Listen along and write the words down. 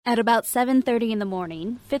At about 7:30 in the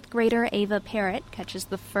morning, 5th grader Ava Parrott catches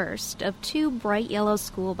the first of 2 bright yellow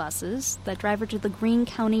school buses that drive her to the Greene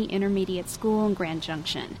County Intermediate School in Grand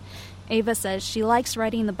Junction. Ava says she likes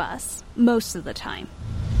riding the bus most of the time.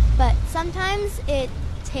 But sometimes it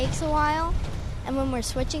takes a while, and when we're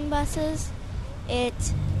switching buses, it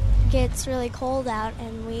gets really cold out,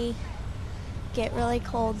 and we get really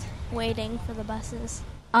cold waiting for the buses.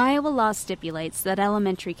 Iowa law stipulates that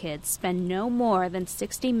elementary kids spend no more than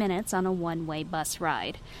 60 minutes on a one-way bus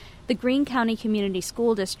ride. The Greene County Community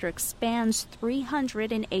School District spans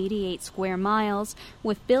 388 square miles,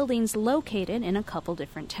 with buildings located in a couple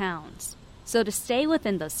different towns. So to stay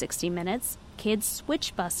within those 60 minutes, kids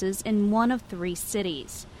switch buses in one of 3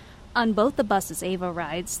 cities. On both the buses Ava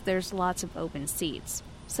rides, there's lots of open seats,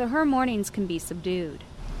 so her mornings can be subdued.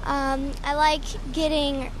 I like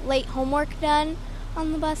getting late homework done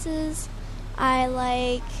on the buses. I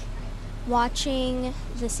like watching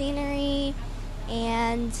the scenery,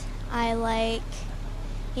 and I like,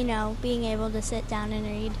 being able to sit down and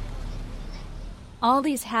read. All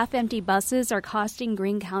these half-empty buses are costing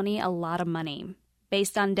Greene County a lot of money.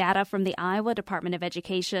 Based on data from the Iowa Department of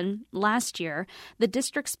Education, last year, the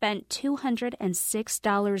district spent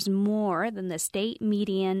 $206 more than the state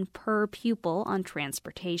median per pupil on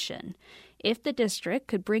transportation. If the district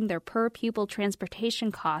could bring their per-pupil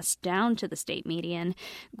transportation costs down to the state median,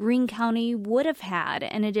 Greene County would have had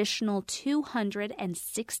an additional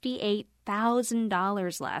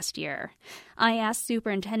 $268,000 last year. I asked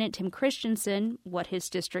Superintendent Tim Christensen what his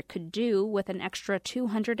district could do with an extra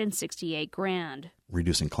 $268,000.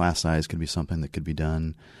 Reducing class size could be something that could be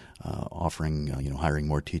done. Offering, hiring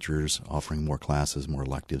more teachers, offering more classes, more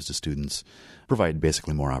electives to students, provide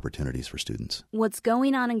basically more opportunities for students. What's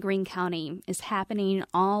going on in Greene County is happening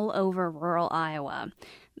all over rural Iowa.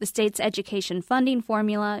 The state's education funding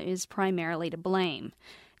formula is primarily to blame.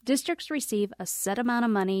 Districts receive a set amount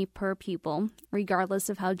of money per pupil, regardless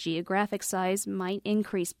of how geographic size might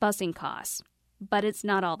increase busing costs. But it's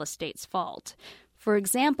not all the state's fault. For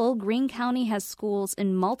example, Greene County has schools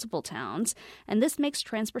in multiple towns, and this makes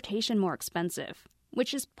transportation more expensive,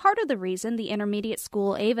 which is part of the reason the intermediate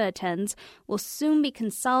school Ava attends will soon be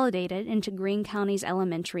consolidated into Greene County's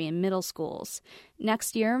elementary and middle schools.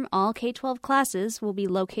 Next year, all K-12 classes will be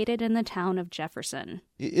located in the town of Jefferson.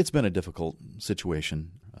 It's been a difficult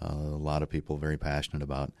situation. A lot of people very passionate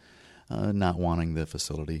about not wanting the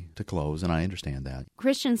facility to close, and I understand that.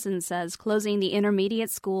 Christensen says closing the intermediate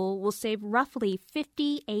school will save roughly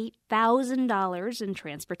 $58,000 in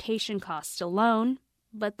transportation costs alone,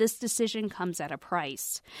 but this decision comes at a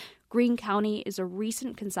price. Greene County is a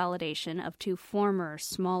recent consolidation of 2 former,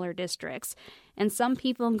 smaller districts, and some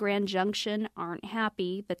people in Grand Junction aren't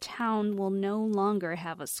happy the town will no longer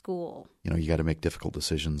have a school. You got to make difficult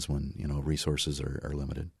decisions when, resources are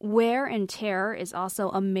limited. Wear and tear is also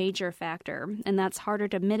a major factor, and that's harder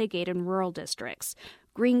to mitigate in rural districts.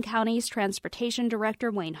 Greene County's Transportation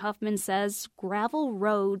Director Wayne Huffman says gravel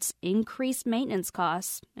roads increase maintenance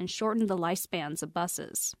costs and shorten the lifespans of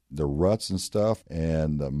buses. The ruts and stuff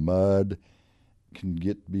and the mud can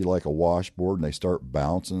be like a washboard, and they start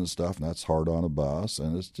bouncing and stuff, and that's hard on a bus.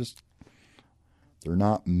 And it's just, they're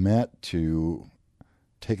not meant to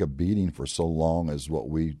take a beating for so long as what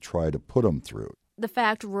we try to put them through. The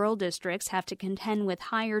fact rural districts have to contend with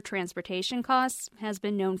higher transportation costs has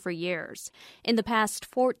been known for years. In the past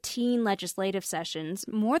 14 legislative sessions,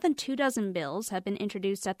 more than 24 bills have been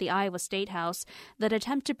introduced at the Iowa State House that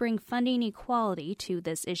attempt to bring funding equality to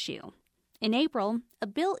this issue. In April, a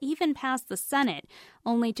bill even passed the Senate,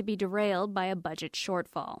 only to be derailed by a budget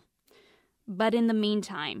shortfall. But in the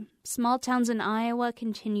meantime, small towns in Iowa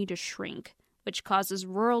continue to shrink, which causes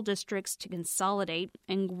rural districts to consolidate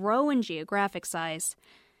and grow in geographic size,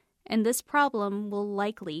 and this problem will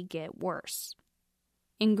likely get worse.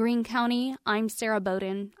 In Greene County, I'm Sarah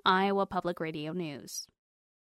Boden, Iowa Public Radio News.